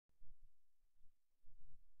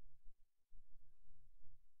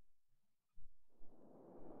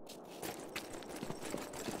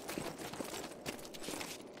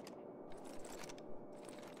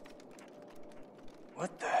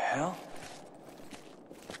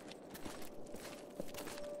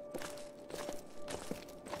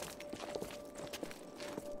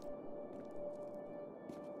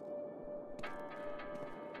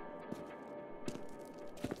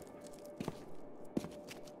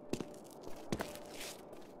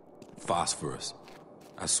phosphorus.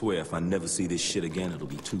 I swear, if I never see this shit again, it'll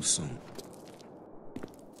be too soon.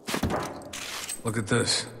 Look at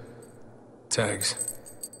this. Tags.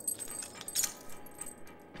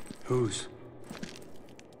 Whose?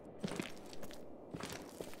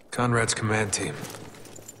 Conrad's command team.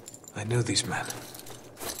 I knew these men.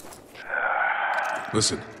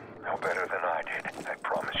 Listen. No better than I did. I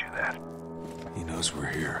promise you that. He knows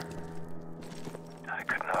we're here. I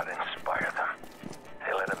could not inspire them.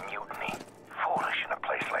 They let a mutiny. Foolish in a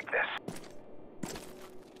place like this.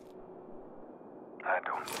 I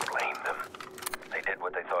don't blame them. They did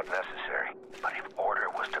what they thought necessary. But if order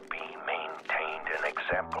was to be maintained, an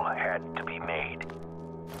example had to be made.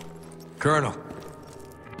 Colonel.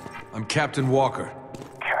 I'm Captain Walker.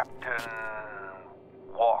 Captain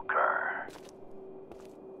Walker.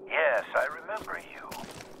 Yes, I remember you.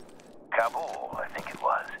 Kabul, I think it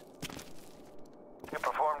was. You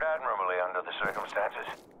performed admirably under the circumstances.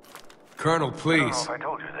 Colonel, please. I don't know if I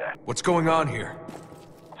told you that. What's going on here?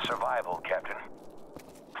 Survival, Captain.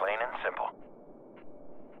 Plain and simple.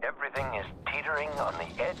 Everything is teetering on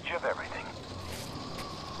the edge of everything.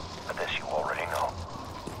 But this you already know.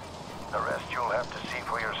 The rest you'll have to see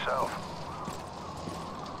for yourself.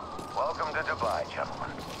 Welcome to Dubai,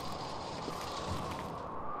 gentlemen.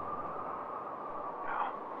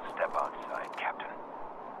 Now, step outside, Captain.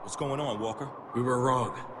 What's going on, Walker? We were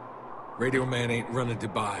wrong. Radio Man ain't running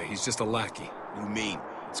Dubai. He's just a lackey. What do you mean?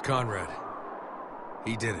 It's Conrad.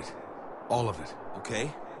 He did it. All of it.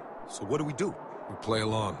 Okay. So what do we do? We play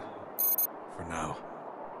along. For now.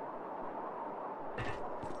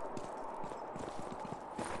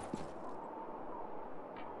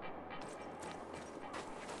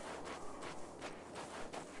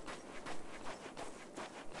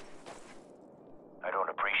 I don't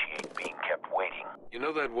appreciate being kept waiting. You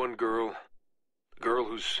know that one girl? The girl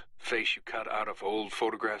whose face you cut out of old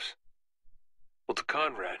photographs? Well, to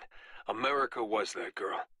Conrad, America was that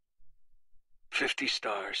girl. 50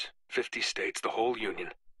 stars, 50 states, the whole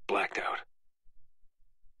Union, blacked out.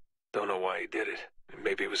 Don't know why he did it.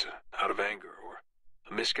 Maybe it was out of anger or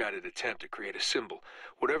a misguided attempt to create a symbol.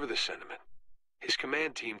 Whatever the sentiment, his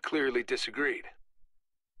command team clearly disagreed.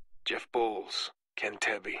 Jeff Bowles, Ken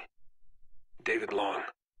Tebby, David Long.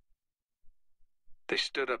 They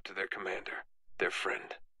stood up to their commander, their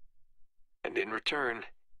friend. And in return,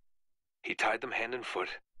 he tied them hand and foot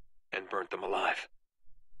and burnt them alive.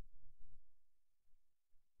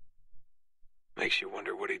 Makes you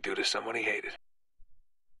wonder what he'd do to someone he hated.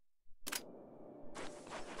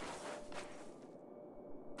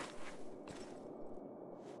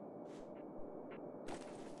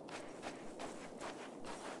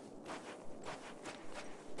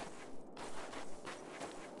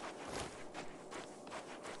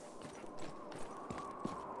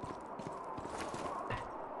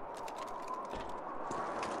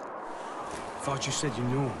 Thought you said you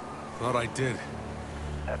knew him. Thought I did.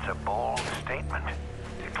 That's a bold statement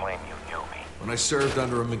to claim you knew me. When I served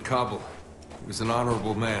under him in Kabul, he was an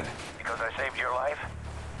honorable man. Because I saved your life?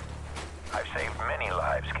 I've saved many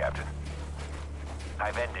lives, Captain.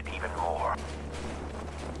 I've ended even more.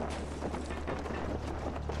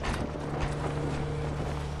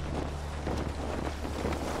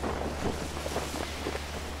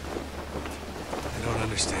 I don't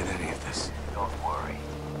understand any of this. Don't worry.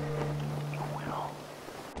 You will.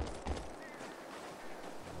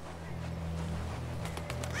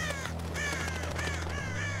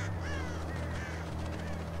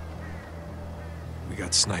 We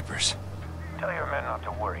got snipers. Tell your men not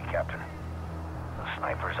to worry, Captain. The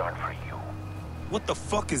snipers aren't for you. What the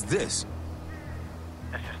fuck is this?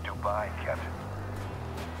 This is Dubai, Captain.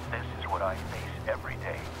 This is what I face every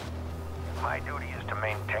day. My duty is to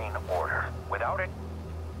maintain order. Without it,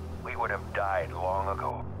 we would have died long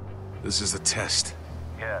ago. This is a test.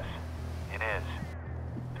 Yes, it is.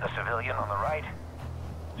 The civilian on the right,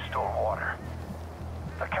 store water.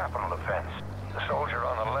 A capital offense. The soldier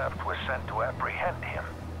on the left was sent to apprehend him,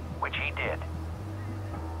 which he did.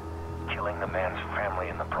 Killing the man's family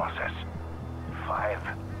in the process. 5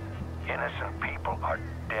 innocent people are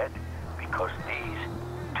dead because these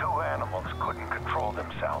 2 animals couldn't control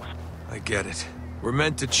themselves. I get it. We're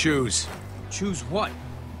meant to choose. Choose what?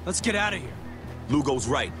 Let's get out of here. Lugo's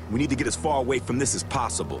right. We need to get as far away from this as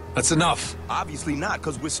possible. That's enough. Obviously not,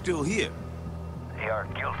 because we're still here. They are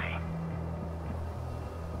guilty.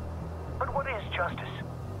 But what is justice?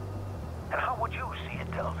 And how would you see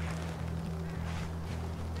it dealt?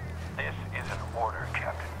 This is an order,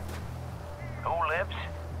 Captain. Who lives?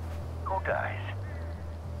 Who dies?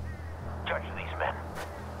 Judge these men,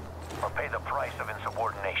 or pay the price of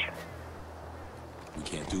insubordination. We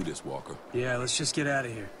can't do this, Walker. Yeah, let's just get out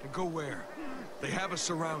of here. And go where? They have us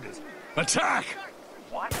surrounded. Attack!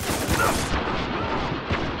 What?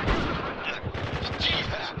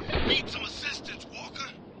 Jesus! Need some assistance, Walker?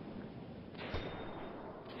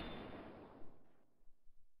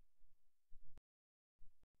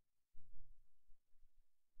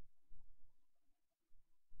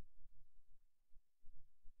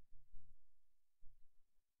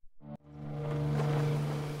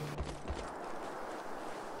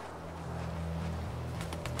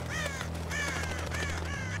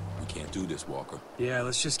 We can't do this, Walker. Yeah,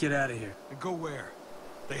 let's just get out of here. And go where?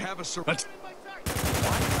 They have us surrounded.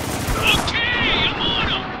 Okay, I'm on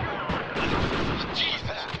him!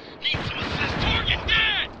 Jesus! Need some assist. Target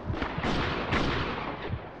dead!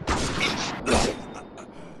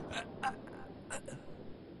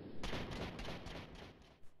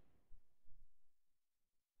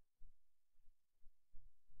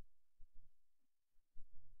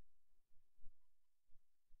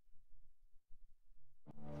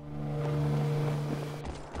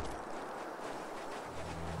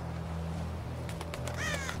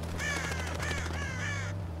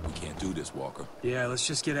 We can't do this, Walker. Yeah, let's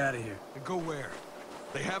just get out of here. And go where?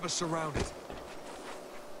 They have us surrounded.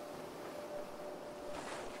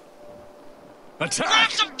 Attack!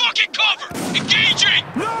 Grab some fucking cover! Engaging!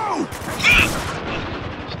 No!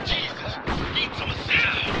 Jesus! Need some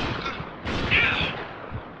assist, Walker. Yeah!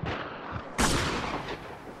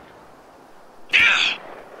 Yeah!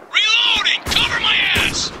 Reloading! Cover my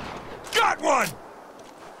ass! Got one!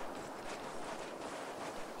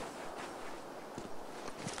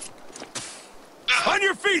 On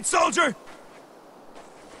your feet, soldier!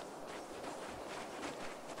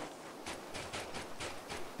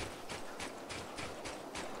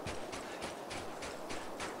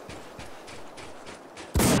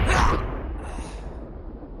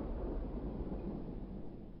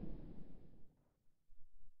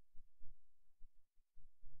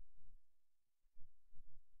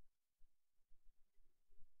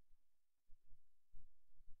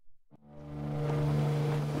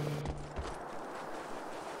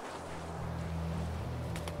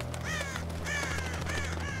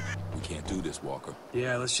 We can't do this, Walker.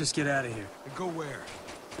 Yeah, let's just get out of here. And go where?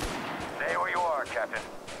 Stay where you are, Captain.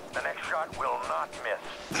 The next shot will not miss.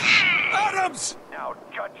 Adams! Now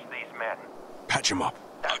judge these men. Patch him up.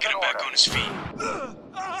 I'll get him back on his feet.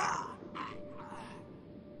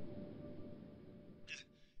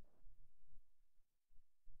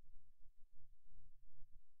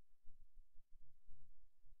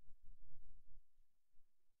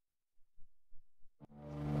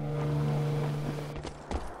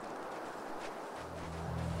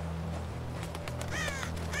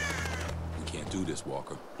 We can't do this,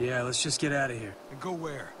 Walker. Yeah, let's just get out of here. And go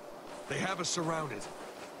where? They have us surrounded.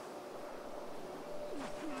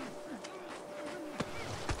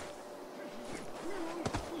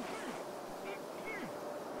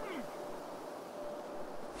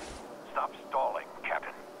 Stop stalling,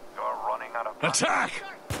 Captain. You're running out of time. Attack!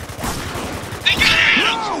 They got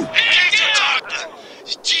Adams! Hey, get doctor!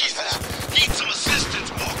 Jesus! Need some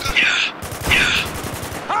assistance, Walker. Yeah!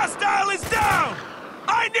 Hostile is down!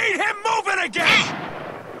 I need him moving again!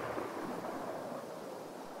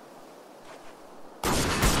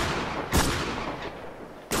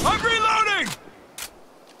 I'm reloading!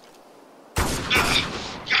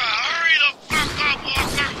 Hurry the fuck up,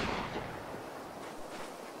 Walker!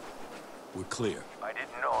 We're clear. I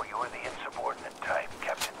didn't know you were the insubordinate type,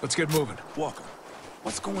 Captain. Let's get moving. Walker,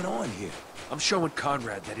 what's going on here? I'm showing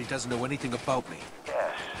Conrad that he doesn't know anything about me.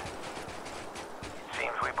 Yes.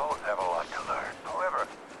 Seems we both have a lot to learn. However,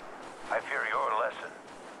 I fear your lesson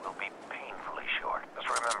will be painfully short. Just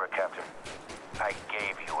remember, Captain, I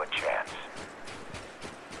gave you a chance.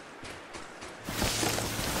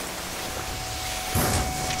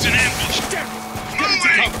 It's an ambush!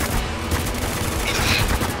 Moving!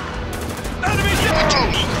 Enemy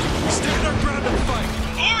down! Stand our ground and fight!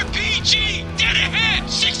 RPG! Dead ahead!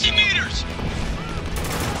 60 meters!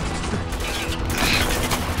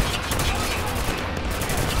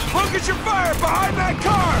 Focus your fire behind that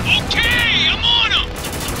car! Okay, I'm on him!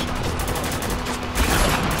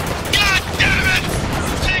 God damn it!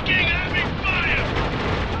 Taking heavy fire!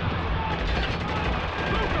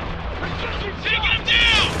 Taking him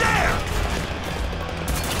down! There!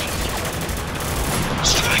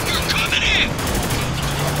 Striker coming in!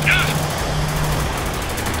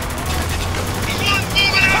 One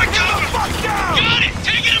moving out of cover! Fuck down! Got it!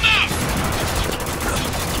 Taking him out!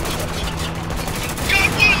 Got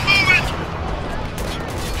one moving!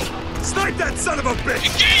 Snipe that son of a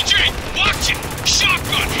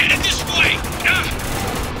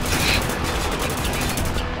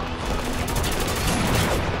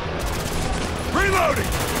Reloading!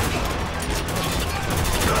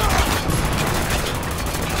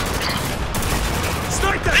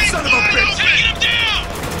 Snipe that son of a bitch! Taking him down!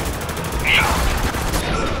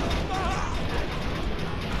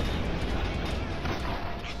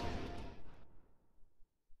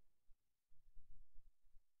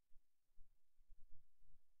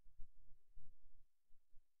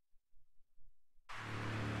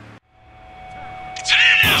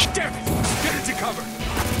 Damn it! Get into cover!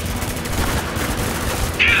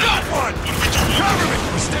 Got one! Cover me!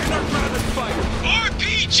 We stand our ground and fight!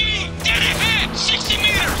 RPG! Dead ahead! 60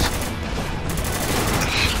 meters!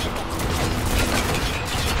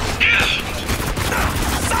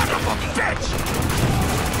 Son of a bitch!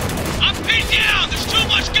 I'm pinned down! There's too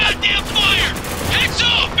much goddamn fire! Heads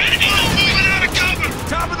off! Enemy moving out of cover!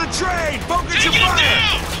 Top of the train! Focus your Taking him fire!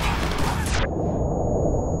 down!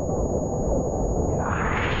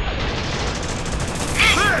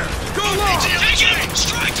 There! Go long! Take him!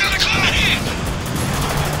 Strike to the coming in!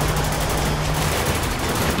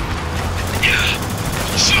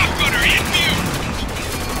 Shotgunner in view!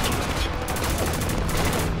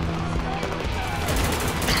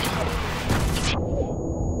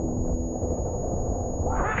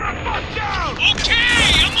 Fuck down! Okay,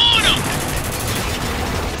 I'm on him!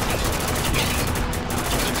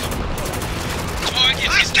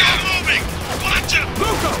 Target is down! Moving! Watch him!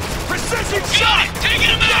 Luco! Precision Got shot! it! Taking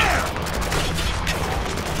him out! There!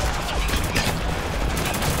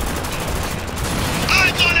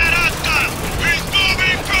 Eyes on that hostile! He's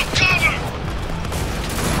moving from cover!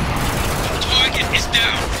 Target is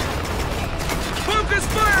down! Focus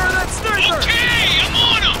fire on that sniper! Okay, I'm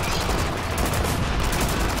on him!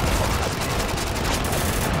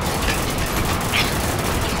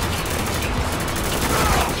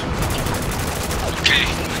 Okay,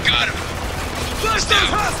 I got him! Flash those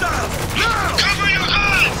hostiles! Now! Cover your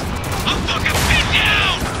eyes! I'm fucking pinned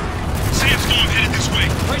down! Sandstorm headed this way!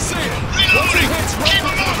 I see it! Reloading! Keep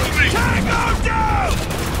him off of me! Tango down!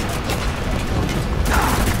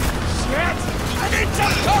 Shit! I need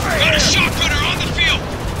some cover Got a here! shotgunner on the field!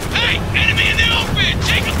 Hey, enemy in the open!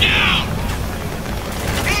 Take him down!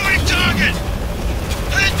 Moving target!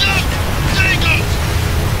 Heads up! Tango!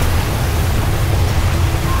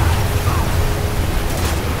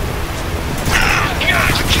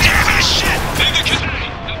 Damn this shit! Leave the canal!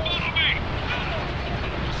 Now follow me!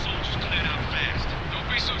 The soldiers cleared out fast. Don't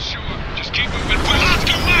be so sure. Just keep moving. We're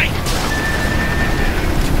Oscar Mike!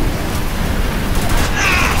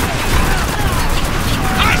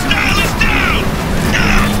 Hostile is down!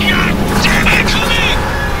 God damn it! Coming!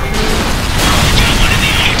 We got one in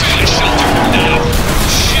the open shelter now!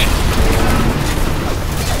 Shit!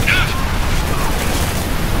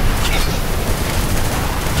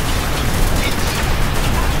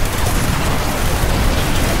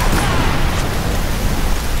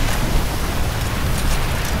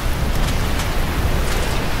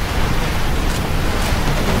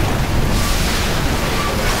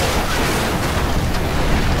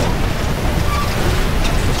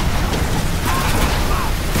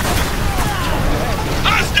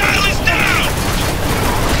 Hostile is down!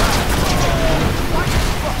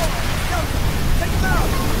 Take him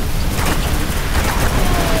out!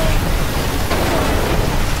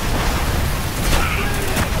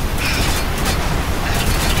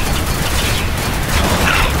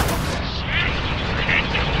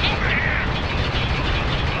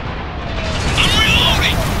 I'm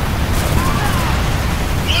reloading!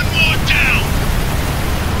 One more down!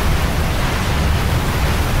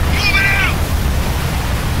 Moving out!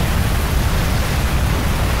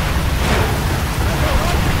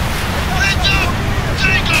 Heads up!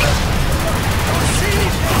 Tango!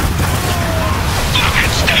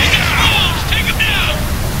 Fucking stay down! Take him down!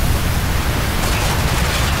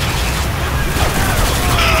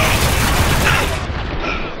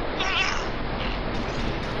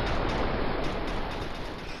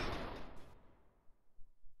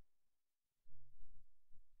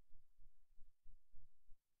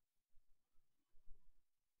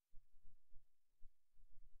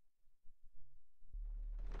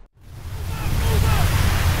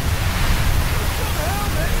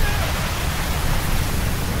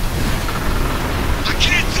 I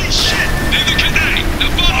can't see shit! Neither can they! Now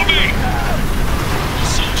follow me! The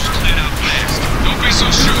soldiers cleared out fast. Don't be so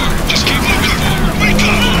sure. Just keep moving forward. Wake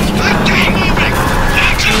up! I'm getting moving!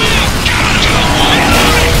 I'm coming! Got him!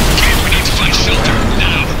 Reloading! Okay, we need to find shelter.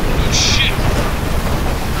 Now! Oh shit!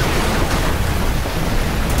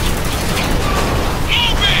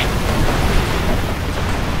 Moving!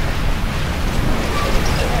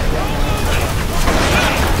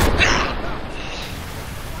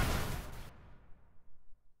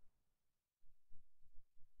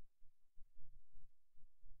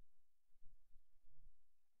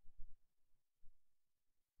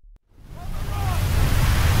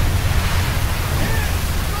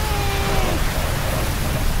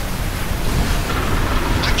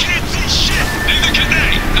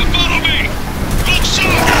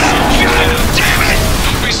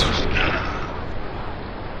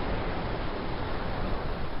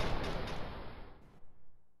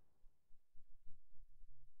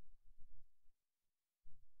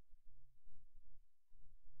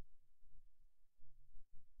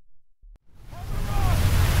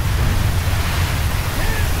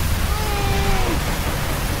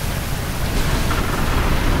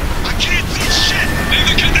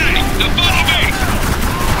 Now follow me!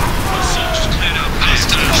 Our soldiers cleared out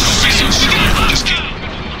hostiles. Don't be so sure. Just keep...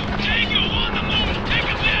 Tango on the move! Take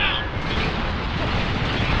him down!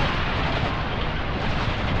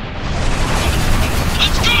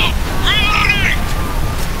 Let's go! Reloading!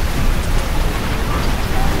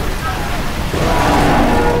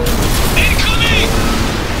 Incoming!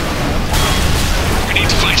 We need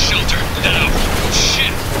to find shelter. Now! Shit!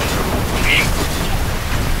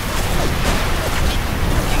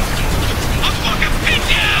 I'm fucking pinned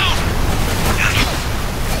down!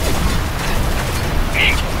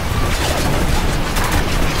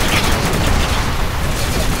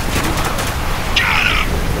 Got him!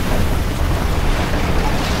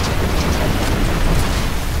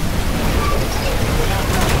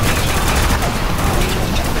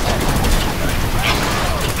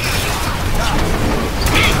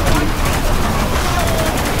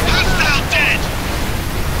 Hostile dead!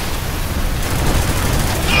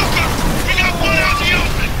 Walker! We got one out in the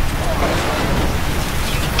open!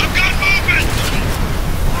 I've got movement!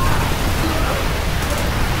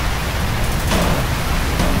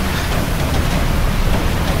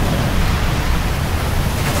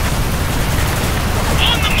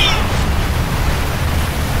 On the move!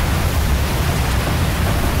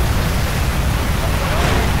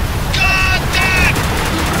 God damn!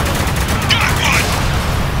 Got one!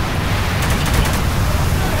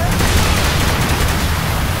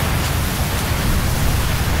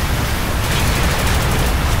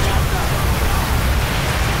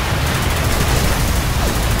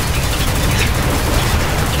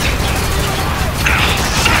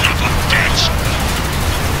 Son of a bitch!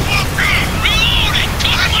 Walker! Reloading!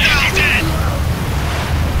 Hostile dead!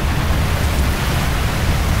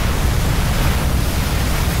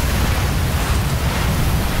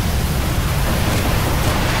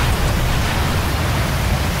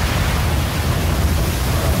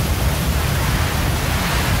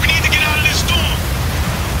 We need to get out of this storm!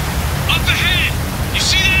 Up ahead! You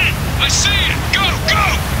see that? I see it! Go! Go!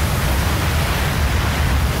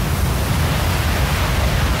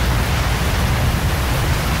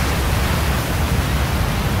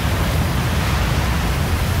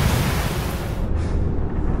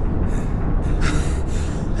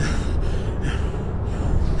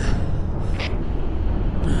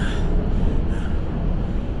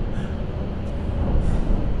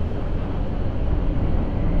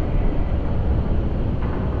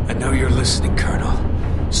 I know you're listening, Colonel,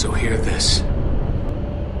 so hear this.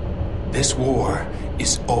 This war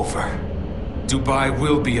is over. Dubai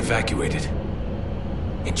will be evacuated,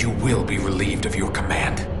 and you will be relieved of your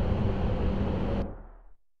command.